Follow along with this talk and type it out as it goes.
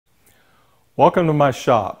Welcome to my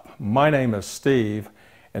shop. My name is Steve,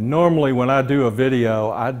 and normally when I do a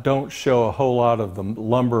video I don't show a whole lot of the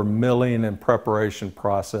lumber milling and preparation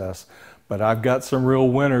process, but I've got some real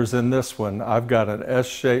winners in this one. I've got an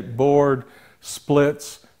S-shaped board,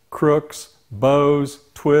 splits, crooks, bows,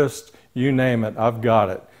 twists, you name it, I've got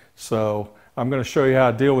it. So I'm going to show you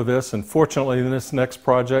how to deal with this, and fortunately in this next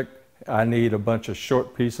project I need a bunch of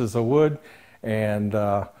short pieces of wood, and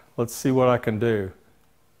let's see what I can do.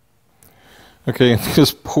 Okay,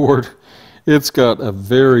 this board, it's got a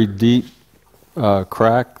very deep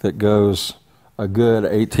crack that goes a good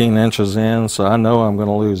 18 inches in, so I know I'm going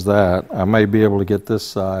to lose that. I may be able to get this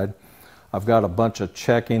side. I've got a bunch of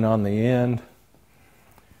checking on the end.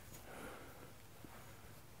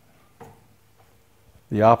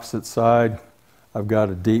 The opposite side, I've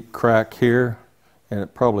got a deep crack here, and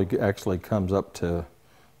it probably actually comes up to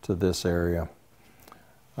this area.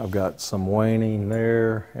 I've got some waning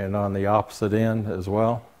there and on the opposite end as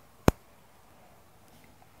well.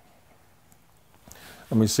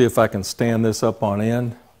 Let me see if I can stand this up on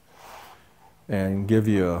end and give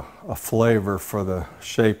you a flavor for the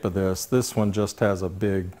shape of this. This one just has a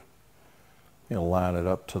big, line it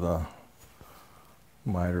up to the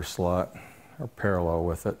miter slot or parallel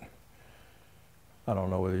with it. I don't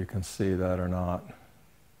know whether you can see that or not.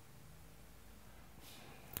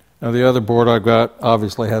 Now the other board I've got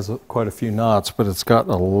obviously has quite a few knots, but it's got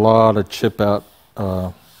a lot of chip out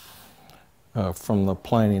from the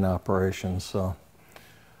planing operation. So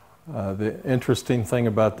the interesting thing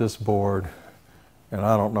about this board, and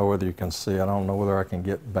I don't know whether you can see, I don't know whether I can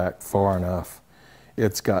get back far enough.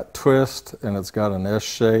 It's got twist and it's got an S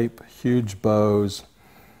shape, huge bows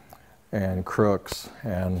and crooks,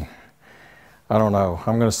 and I don't know.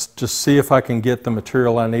 I'm going to just see if I can get the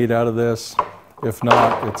material I need out of this. If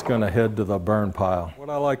not, it's going to head to the burn pile. What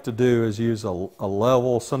I like to do is use a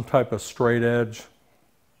level, some type of straight edge.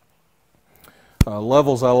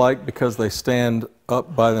 Levels I like because they stand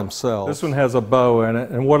up by themselves. This one has a bow in it,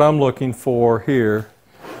 and what I'm looking for here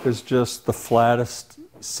is just the flattest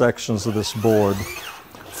sections of this board.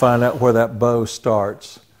 Find out where that bow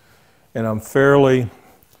starts. And I'm fairly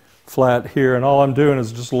flat here, and all I'm doing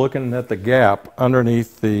is just looking at the gap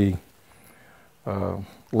underneath the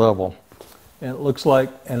level. And it looks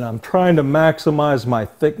like, and I'm trying to maximize my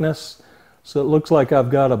thickness, so it looks like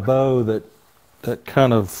I've got a bow that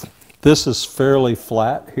kind of, this is fairly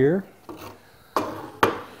flat here.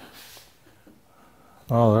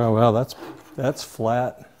 Oh well, that's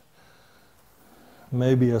flat.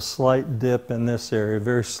 Maybe a slight dip in this area,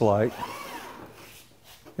 very slight.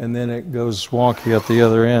 And then it goes wonky at the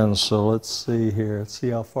other end, so let's see here, let's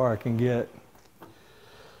see how far I can get.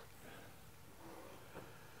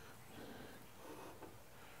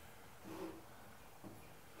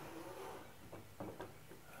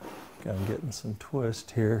 I'm getting some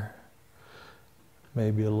twist here,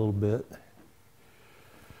 maybe a little bit.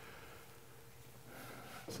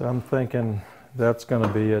 So I'm thinking that's going to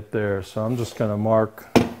be it there. So I'm just going to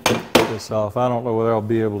mark this off. I don't know whether I'll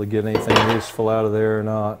be able to get anything useful out of there or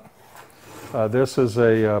not. This is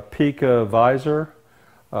a Pica visor.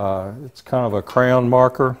 It's kind of a crayon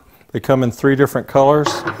marker. They come in 3 different colors.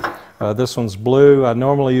 This one's blue. I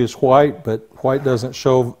normally use white, but white doesn't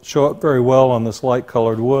show up very well on this light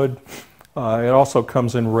colored wood. It also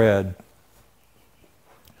comes in red.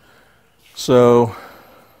 So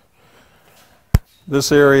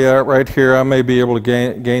this area right here, I may be able to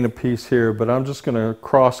gain a piece here, but I'm just going to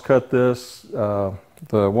cross cut this, the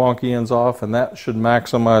wonky ends off, and that should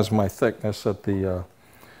maximize my thickness at the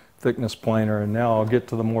thickness planer. And now I'll get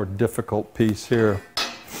to the more difficult piece here.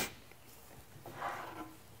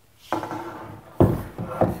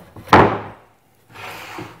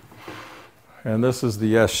 And this is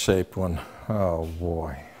the S-shaped one. Oh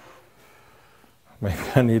boy. Maybe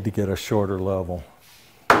I need to get a shorter level.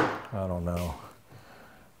 I don't know.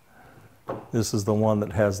 This is the one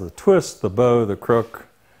that has the twist, the bow, the crook.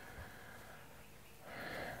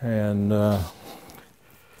 And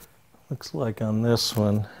looks like on this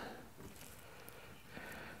one,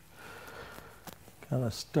 kind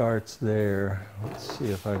of starts there. Let's see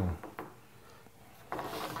if I can.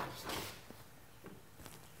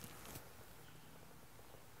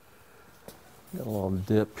 Got a little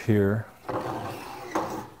dip here.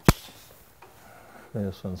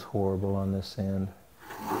 This one's horrible on this end.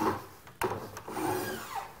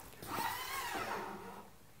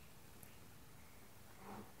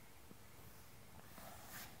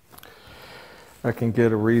 I can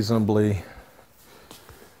get a reasonably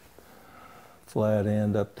flat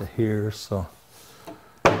end up to here, so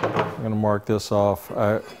I'm going to mark this off.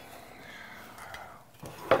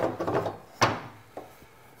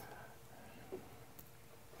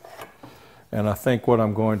 And I think what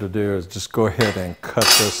I'm going to do is just go ahead and cut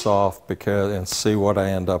this off and see what I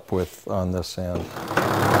end up with on this end.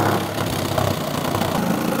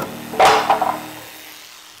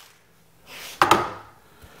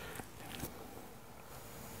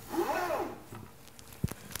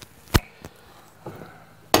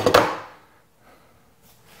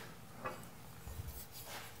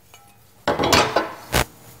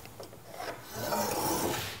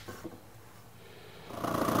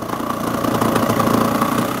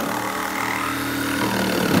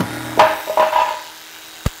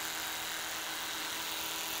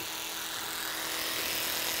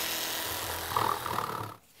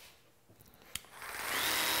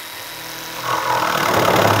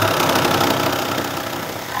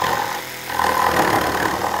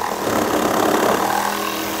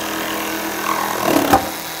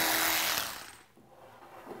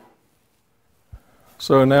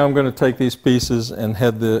 So now I'm going to take these pieces and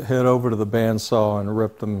head over to the bandsaw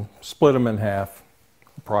and split them in half,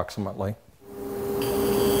 approximately.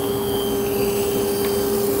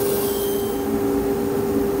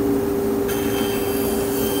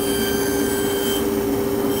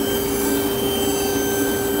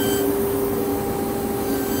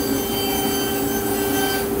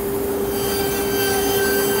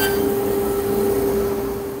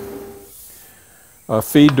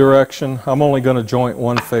 Feed direction, I'm only going to joint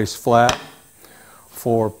one face flat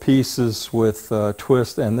for pieces with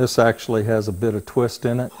twist, and this actually has a bit of twist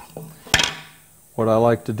in it. What I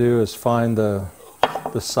like to do is find the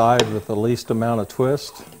side with the least amount of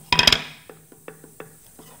twist,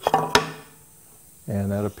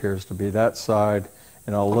 and that appears to be that side,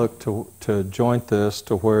 and I'll look to joint this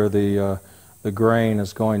to where the grain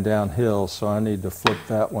is going downhill, so I need to flip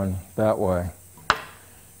that one that way.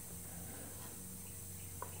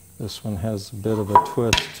 This one has a bit of a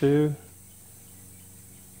twist too.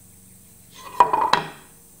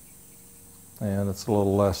 And it's a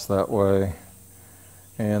little less that way.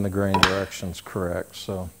 And the grain direction's correct.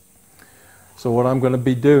 So what I'm going to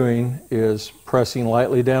be doing is pressing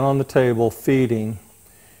lightly down on the table, feeding,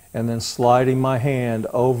 and then sliding my hand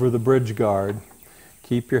over the bridge guard.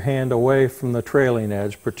 Keep your hand away from the trailing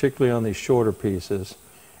edge, particularly on these shorter pieces.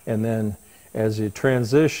 And then as you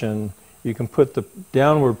transition, you can put the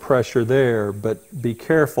downward pressure there, but be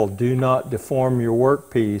careful, do not deform your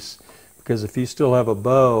workpiece, because if you still have a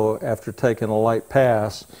bow after taking a light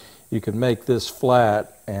pass, you can make this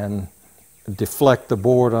flat and deflect the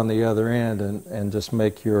board on the other end and just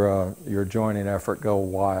make your joining effort go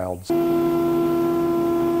wild.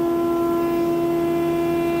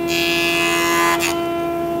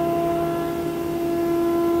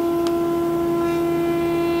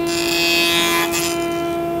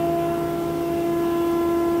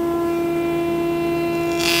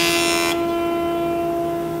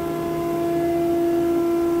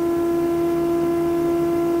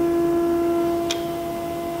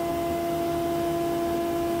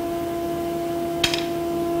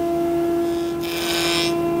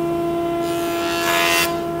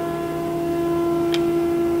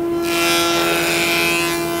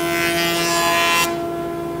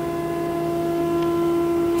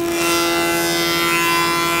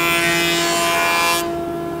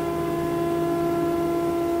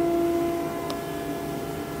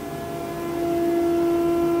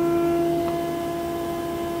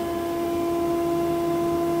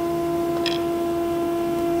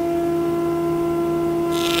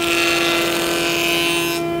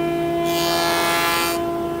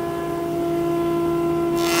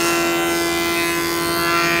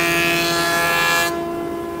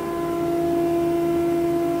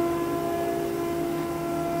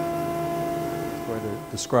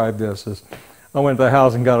 Describe this is I went to the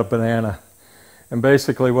house and got a banana, and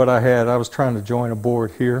basically what I was trying to join a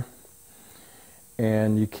board here,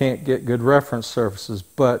 and you can't get good reference surfaces,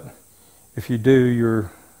 but if you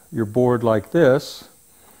do your board like this,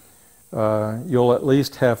 you'll at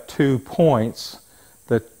least have 2 points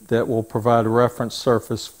that will provide a reference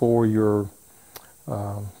surface for your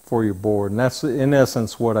board, and that's in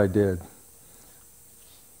essence what I did.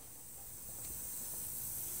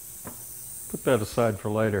 Put that aside for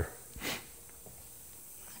later.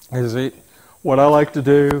 What I like to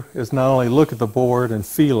do is not only look at the board and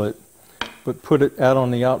feel it, but put it out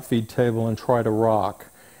on the outfeed table and try to rock.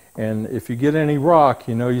 And if you get any rock,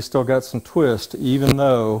 you know you still got some twist, even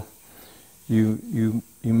though you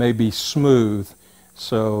may be smooth.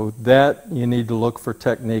 So that you need to look for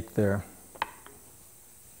technique there.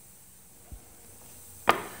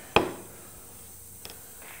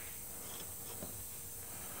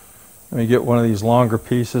 Let me get one of these longer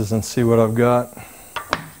pieces and see what I've got.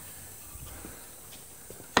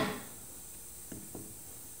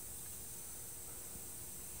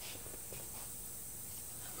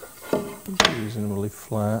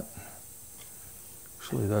 flat.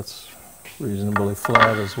 Actually, that's reasonably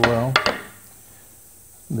flat as well.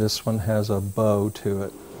 This one has a bow to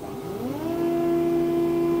it.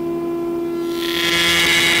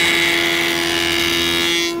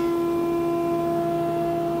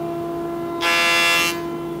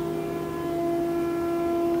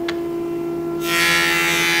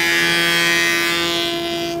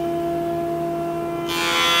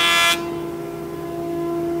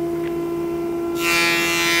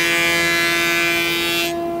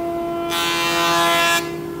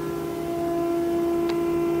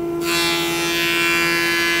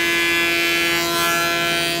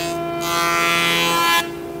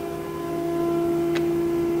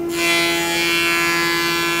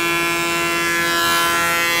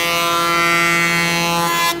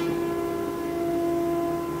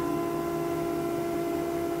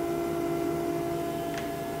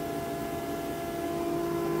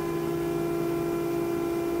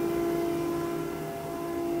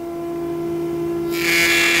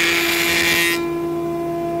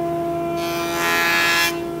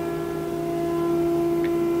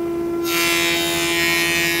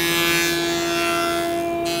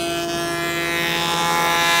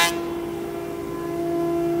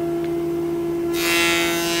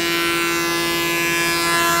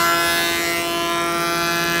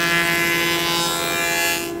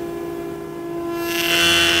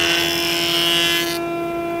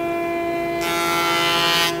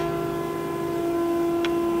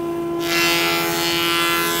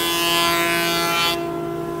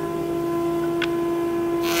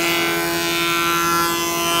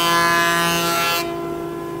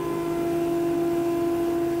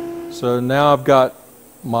 So now I've got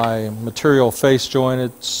my material face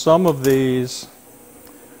jointed. Some of these,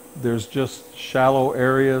 there's just shallow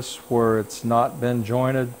areas where it's not been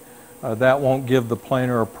jointed. That won't give the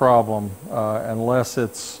planer a problem unless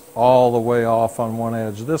it's all the way off on one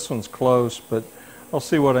edge. This one's close, but I'll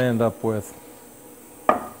see what I end up with.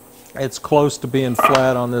 It's close to being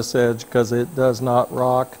flat on this edge because it does not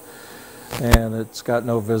rock and it's got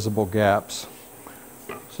no visible gaps.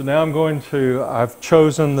 So now I've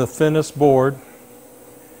chosen the thinnest board,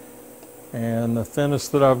 and the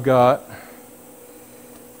thinnest that I've got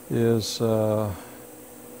is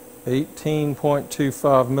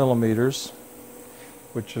 18.25 millimeters,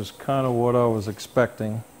 which is kind of what I was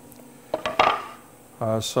expecting.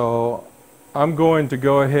 So I'm going to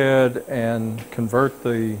go ahead and convert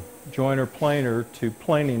the joiner planer to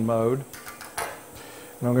planing mode, and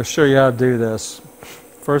I'm going to show you how to do this.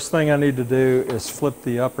 First thing I need to do is flip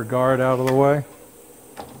the upper guard out of the way.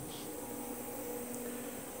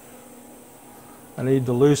 I need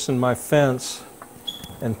to loosen my fence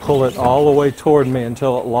and pull it all the way toward me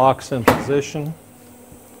until it locks in position.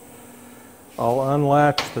 I'll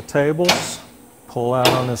unlatch the tables, pull out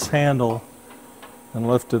on this handle and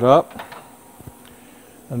lift it up,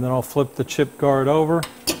 and then I'll flip the chip guard over.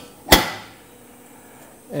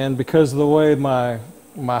 And because of the way my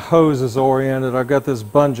hose is oriented, I've got this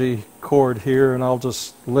bungee cord here, and I'll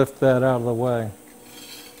just lift that out of the way.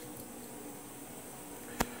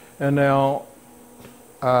 And now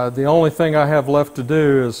the only thing I have left to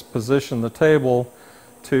do is position the table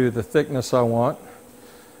to the thickness I want,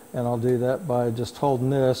 and I'll do that by just holding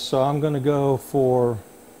this. So I'm going to go for,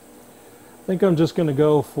 I think I'm just going to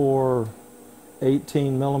go for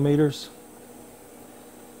 18 millimeters.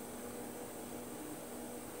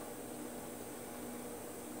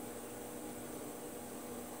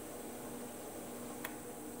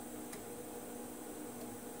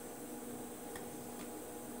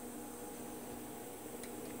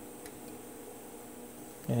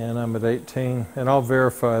 And I'm at 18, and I'll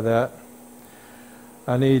verify that.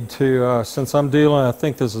 I need to, since I'm dealing, I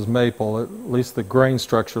think this is maple, at least the grain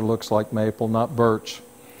structure looks like maple, not birch.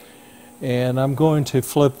 And I'm going to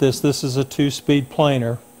flip this. This is a 2-speed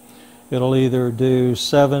planer. It'll either do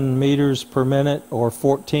 7 meters per minute or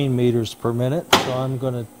 14 meters per minute. So I'm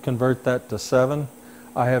going to convert that to 7.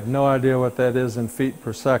 I have no idea what that is in feet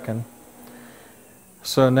per second.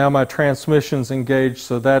 So now my transmission's engaged,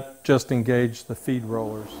 so that just engaged the feed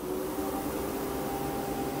rollers.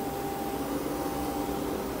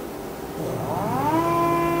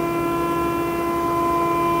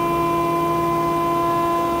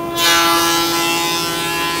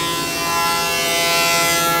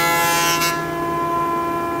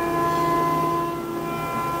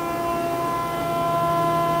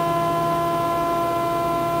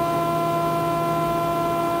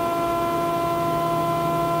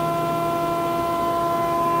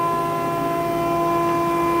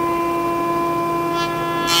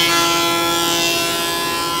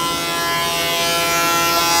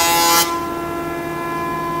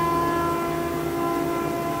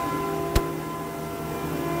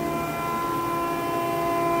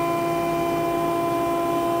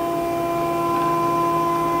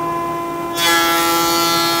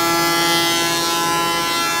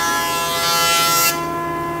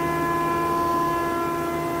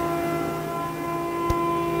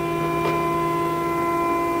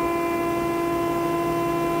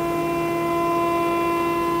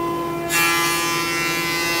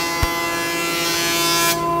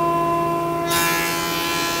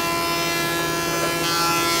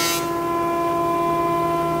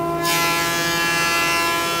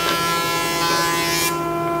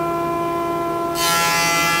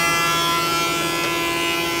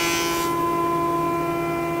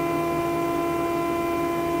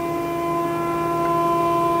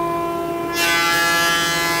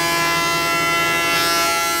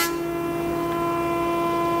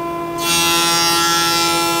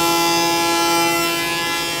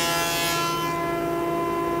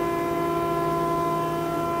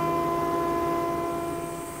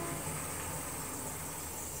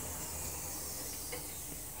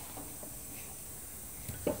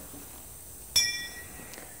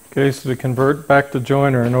 Okay, so to convert back to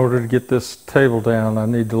joiner, in order to get this table down, I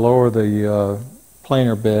need to lower the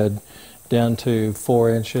planer bed down to 4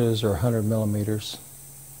 inches or 100 millimeters.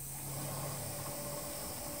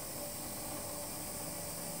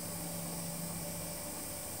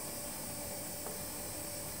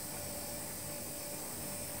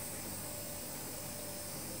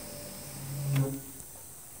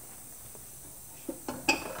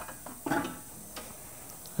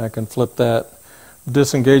 I can flip that,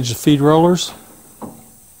 disengage the feed rollers.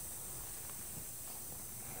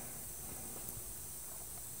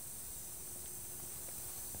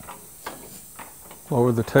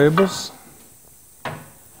 Lower the tables.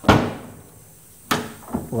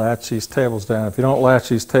 Latch these tables down. If you don't latch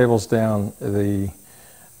these tables down,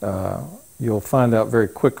 you'll find out very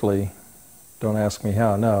quickly. Don't ask me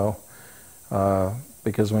how I know,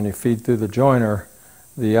 because when you feed through the joiner,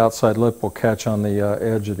 the outside lip will catch on the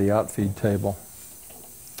edge of the outfeed table.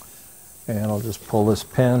 And I'll just pull this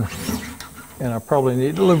pin, and I probably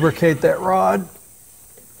need to lubricate that rod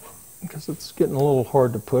because it's getting a little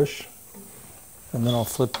hard to push. And then I'll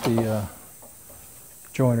flip the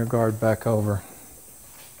joiner guard back over.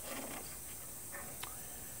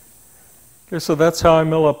 Okay, so that's how I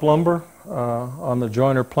mill up lumber on the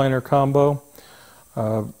joiner planer combo.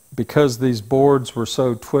 Because these boards were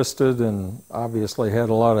so twisted and obviously had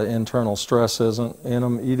a lot of internal stresses in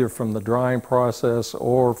them, either from the drying process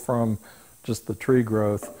or from just the tree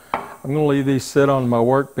growth, I'm going to leave these sit on my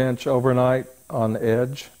workbench overnight on the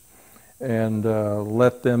edge and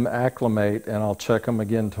let them acclimate, and I'll check them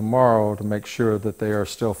again tomorrow to make sure that they are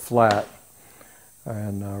still flat.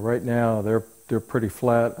 And right now they're pretty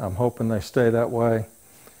flat. I'm hoping they stay that way.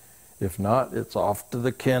 If not, it's off to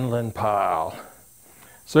the kindling pile.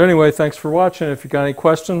 So anyway, thanks for watching. If you got any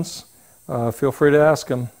questions, feel free to ask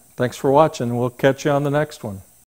them. Thanks for watching. We'll catch you on the next one.